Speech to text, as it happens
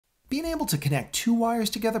Being able to connect two wires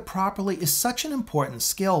together properly is such an important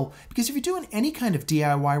skill because if you're doing any kind of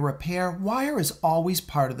DIY repair, wire is always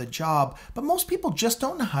part of the job, but most people just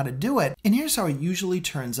don't know how to do it. And here's how it usually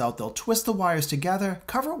turns out. They'll twist the wires together,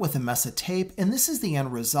 cover it with a mess of tape, and this is the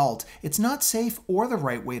end result. It's not safe or the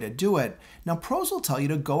right way to do it. Now pros will tell you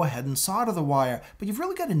to go ahead and solder the wire, but you've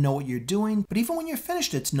really got to know what you're doing. But even when you're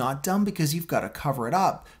finished, it's not done because you've got to cover it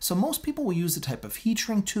up. So most people will use a type of heat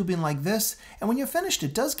shrink tubing like this, and when you're finished,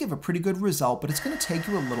 it does give a pretty good result, but it's going to take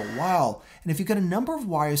you a little while. And if you've got a number of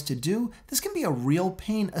wires to do, this can be a real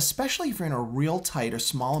pain, especially if you're in a real tight or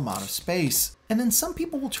small amount of space. And then some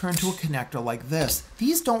people will turn to a connector like this.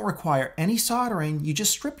 These don't require any soldering. You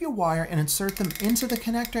just strip your wire and insert them into the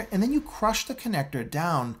connector, and then you crush the connector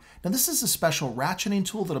down. Now this is a special ratcheting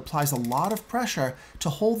tool that applies a lot of pressure to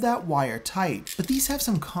hold that wire tight. But these have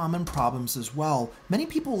some common problems as well. Many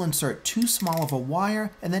people will insert too small of a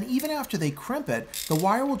wire, and then even after they crimp it, the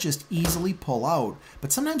wire will just easily pull out.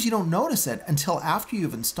 But sometimes you don't notice it until after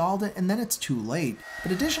you've installed it, and then it's too late.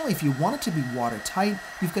 But additionally, if you want it to be watertight,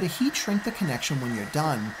 you've got to heat shrink the connection when you're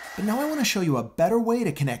done. But now I want to show you a better way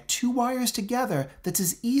to connect two wires together that's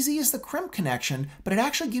as easy as the crimp connection, but it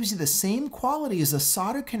actually gives you the same quality as a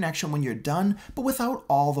soldered connection when you're done, but without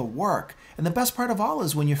all the work. And the best part of all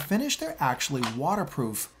is when you're finished, they're actually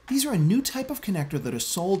waterproof. These are a new type of connector that are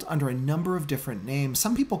sold under a number of different names.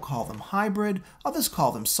 Some people call them hybrid, others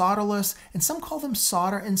call them solderless, and some call them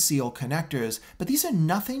solder and seal connectors. But these are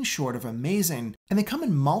nothing short of amazing. And they come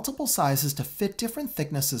in multiple sizes to fit different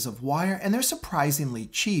thicknesses of wire, and they're surprisingly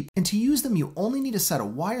cheap. And to use them, you only need a set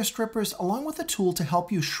of wire strippers along with a tool to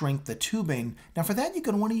help you shrink the tubing. Now for that, you're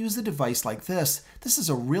going to want to use a device like this. This is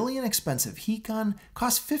a really inexpensive heat gun,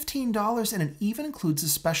 costs $15, and it even includes a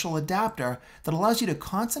special adapter that allows you to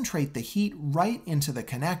concentrate the heat right into the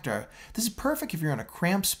connector. This is perfect if you're in a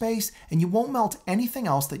cramped space and you won't melt anything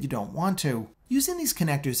else that you don't want to. Using these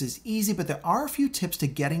connectors is easy, but there are a few tips to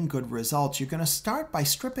getting good results. You're going to start by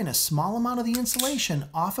stripping a small amount of the insulation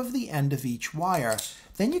off of the end of each wire.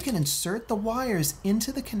 Then you can insert the wires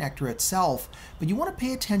into the connector itself, but you want to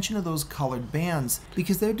pay attention to those colored bands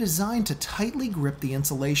because they're designed to tightly grip the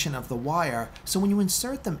insulation of the wire. So when you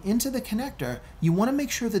insert them into the connector, you want to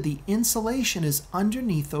make sure that the insulation is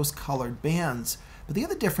underneath those colored bands. But the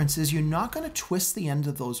other difference is you're not going to twist the end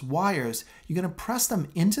of those wires. You're going to press them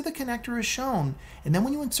into the connector as shown, and then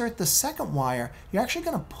when you insert the second wire, you're actually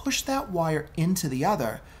going to push that wire into the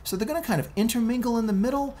other. So they're going to kind of intermingle in the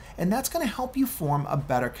middle, and that's going to help you form a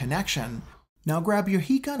better connection. Now grab your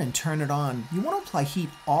heat gun and turn it on. You want to apply heat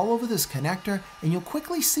all over this connector, and you'll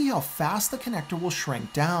quickly see how fast the connector will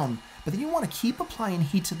shrink down. But then you want to keep applying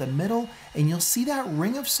heat to the middle, and you'll see that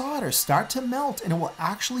ring of solder start to melt, and it will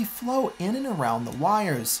actually flow in and around the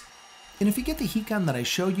wires. And if you get the heat gun that I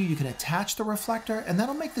showed you, you can attach the reflector, and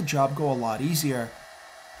that'll make the job go a lot easier.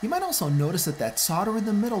 You might also notice that that solder in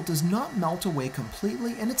the middle does not melt away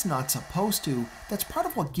completely, and it's not supposed to. That's part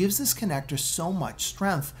of what gives this connector so much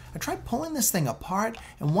strength. I tried pulling this thing apart,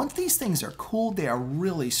 and once these things are cooled, they are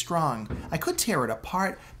really strong. I could tear it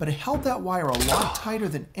apart, but it held that wire a lot tighter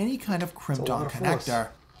than any kind of crimped-on connector.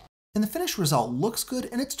 And the finished result looks good,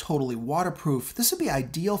 and it's totally waterproof. This would be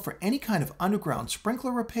ideal for any kind of underground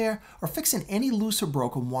sprinkler repair or fixing any loose or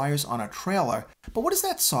broken wires on a trailer. But what is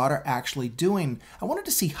that solder actually doing? I wanted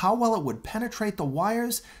to see how well it would penetrate the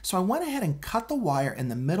wires, so I went ahead and cut the wire in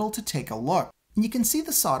the middle to take a look. And you can see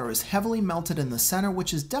the solder is heavily melted in the center,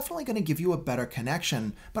 which is definitely going to give you a better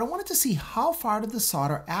connection. But I wanted to see how far did the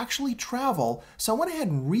solder actually travel, so I went ahead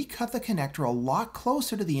and recut the connector a lot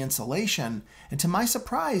closer to the insulation. And to my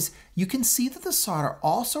surprise, you can see that the solder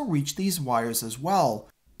also reached these wires as well.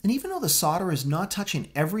 And even though the solder is not touching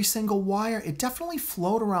every single wire, it definitely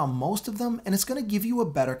flowed around most of them, and it's going to give you a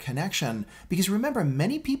better connection. Because remember,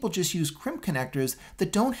 many people just use crimp connectors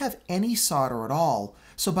that don't have any solder at all.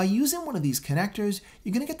 So by using one of these connectors,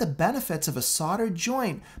 you're going to get the benefits of a soldered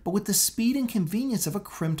joint, but with the speed and convenience of a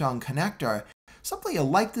crimped-on connector. So hopefully you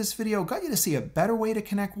liked this video, got you to see a better way to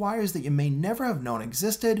connect wires that you may never have known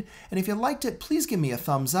existed. And if you liked it, please give me a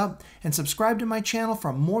thumbs up and subscribe to my channel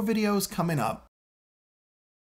for more videos coming up.